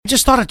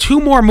just thought of 2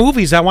 more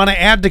movies I want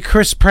to add to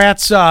Chris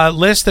Pratt's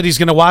list that he's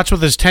going to watch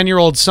with his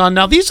 10-year-old son.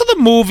 Now, these are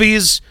the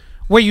movies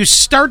where you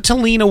start to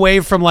lean away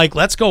from, like,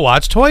 let's go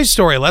watch Toy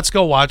Story, let's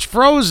go watch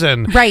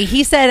Frozen. Right.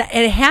 He said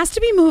it has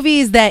to be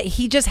movies that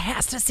he just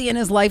has to see in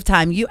his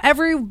lifetime.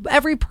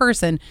 Every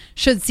person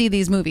should see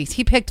these movies.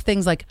 He picked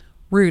things like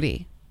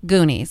Rudy,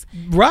 Goonies.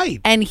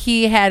 Right. And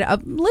he had a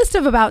list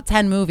of about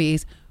 10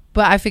 movies,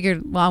 but I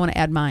figured, well, I want to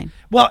add mine.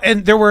 Well,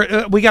 and there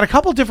were, we got a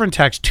couple different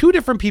texts. 2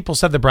 different people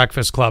said The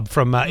Breakfast Club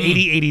from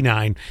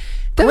 8089.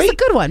 That was a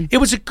good one. It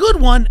was a good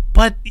one,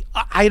 but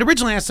I had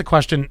originally asked the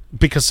question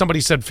because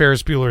somebody said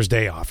Ferris Bueller's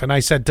Day Off, and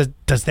I said,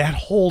 does that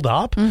hold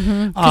up? Because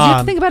you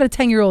have to think about a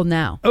 10-year-old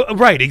now.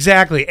 Right,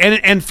 exactly.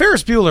 And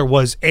Ferris Bueller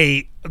was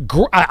I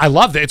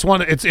loved it.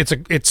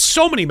 It's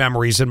so many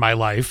memories in my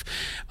life.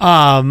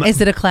 Is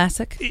it a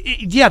classic?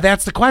 Yeah,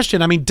 that's the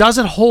question. I mean, does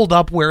it hold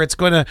up where it's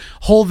going to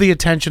hold the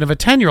attention of a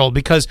 10-year-old?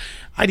 Because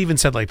I'd even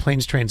said, like,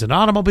 Planes, Trains, and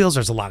Automobiles,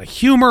 there's a lot of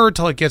humor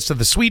till it gets to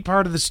the sweet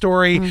part of the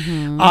story.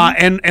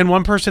 And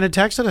one person had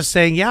texted us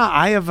saying, yeah,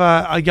 I have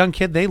a young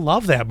kid, they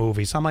love that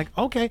movie. So I'm like,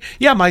 okay,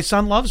 yeah, my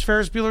son loves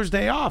Ferris Bueller's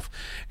Day Off.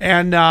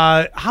 And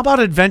how about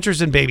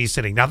Adventures in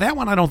Babysitting? Now, that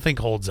one I don't think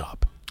holds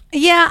up.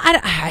 Yeah,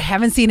 I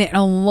haven't seen it in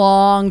a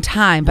long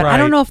time, but I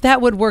don't know if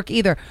that would work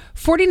either.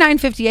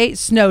 4958,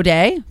 Snow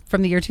Day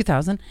from the year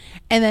 2000,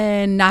 and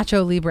then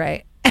Nacho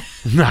Libre.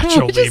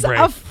 Nacho which Libre. is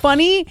a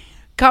funny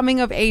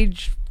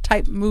coming-of-age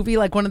type movie,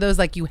 like one of those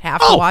like you have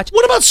to watch.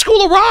 What about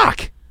School of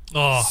Rock?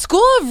 Oh.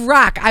 School of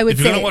Rock, I would If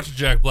say. you're going to watch a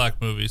Jack Black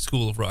movie,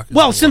 School of Rock is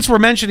Well, the since one. we're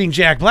mentioning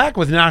Jack Black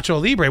with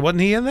Nacho Libre, wasn't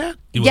he in that?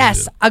 He was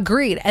Yes, good.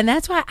 agreed. And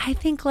that's why I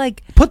think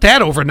like... Put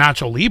that over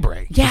Nacho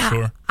Libre. Yeah,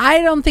 sure.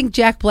 I don't think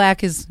Jack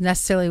Black is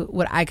necessarily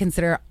what I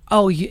consider,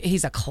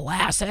 he's a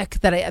classic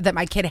that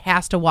my kid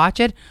has to watch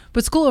it.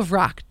 But School of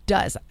Rock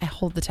does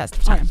hold the test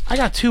of time. I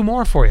got 2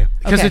 more for you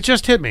because Okay. it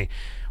just hit me.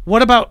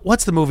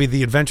 What's the movie,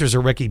 The Adventures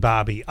of Ricky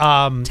Bobby?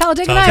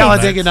 Talladega Nights.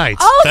 Talladega Nights.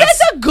 Oh,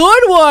 that's a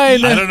good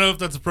one. I don't know if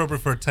that's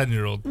appropriate for a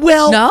 10-year-old.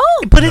 Well, No?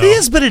 but it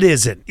is, but it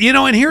isn't.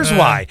 And here's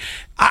why.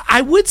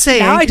 I would say...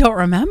 Now I don't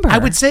remember. I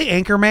would say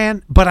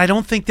Anchorman, but I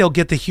don't think they'll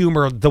get the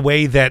humor the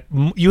way that...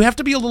 You have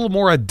to be a little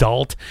more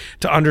adult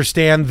to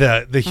understand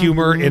the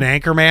humor in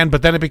Anchorman,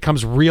 but then it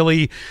becomes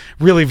really,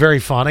 really very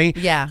funny.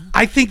 Yeah.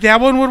 I think that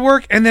one would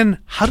work. And then,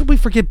 how did we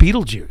forget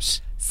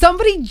Beetlejuice?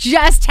 Somebody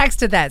just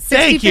texted that.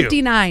 Thank you.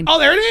 6059. Oh,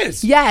 there it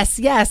is. Yes.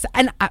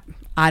 And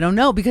I don't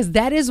know, because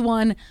that is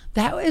one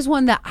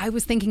that I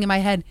was thinking in my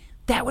head,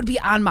 that would be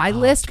on my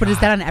list, but is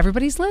that on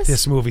everybody's list?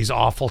 This movie's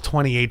awful.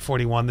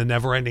 2841, The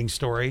Never-Ending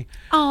Story.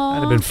 Oh.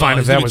 I'd have been fine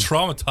if that was...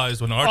 traumatized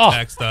when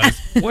Artax dies.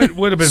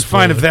 Would have been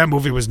fine if that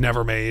movie was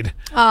never made.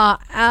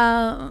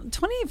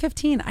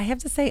 2815, I have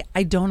to say,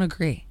 I don't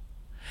agree.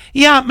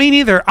 Yeah, me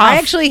neither. I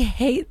actually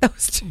hate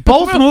those two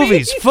both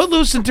movies,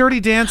 Footloose and Dirty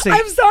Dancing.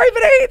 I'm sorry,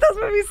 but I hate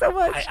those movies so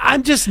much.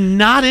 I'm just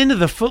not into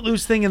the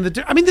Footloose thing. And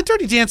the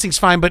Dirty Dancing's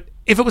fine, but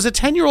if it was a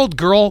 10-year-old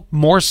girl,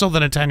 more so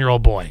than a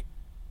 10-year-old boy.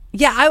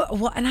 Yeah,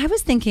 and I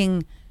was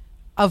thinking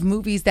of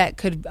movies that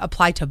could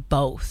apply to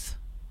both.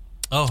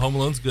 Oh, Home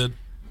Alone's good.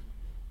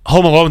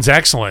 Home Alone's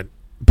excellent.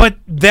 But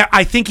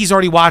I think he's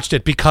already watched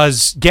it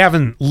because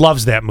Gavin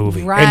loves that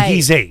movie. Right. And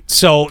he's 8.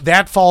 So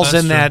that falls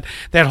That's in true.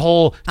 that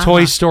whole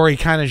Toy Story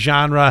kind of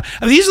genre.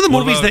 I mean, these are the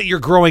What movies about- that you're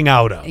growing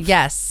out of.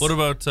 Yes. What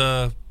about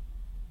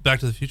Back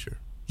to the Future?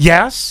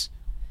 Yes.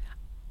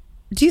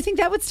 Do you think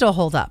that would still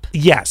hold up?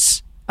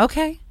 Yes.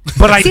 Okay.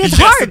 But I See, it's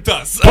Yes, hard. it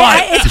does. It's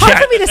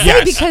hard for me to say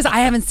yes. because I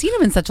haven't seen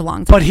him in such a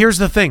long time. But here's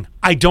the thing.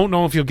 I don't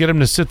know if you'll get him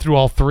to sit through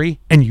all 3,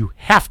 and you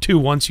have to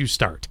once you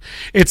start.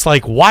 It's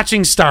like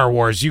watching Star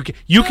Wars. You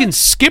can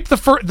skip the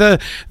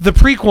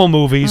prequel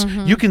movies.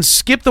 You can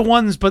skip the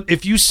ones, but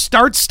if you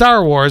start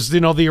Star Wars,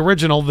 the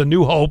original, The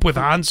New Hope with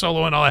Han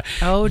Solo and all that,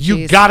 you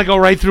geez. got to go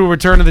right through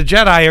Return of the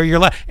Jedi or you're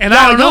left. And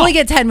I don't you know. only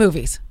get 10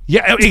 movies.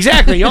 Yeah,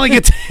 exactly. You only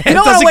get 10.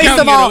 You don't wanna waste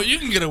them all. You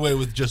can get away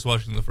with just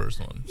watching the first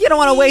one. You don't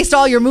want to waste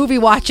all your movie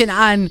watching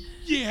on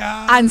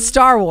Yeah. on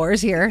Star Wars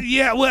here.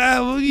 Yeah,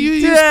 well, you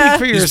Yeah. speak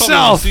for He's probably never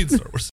yourself. seen Star Wars.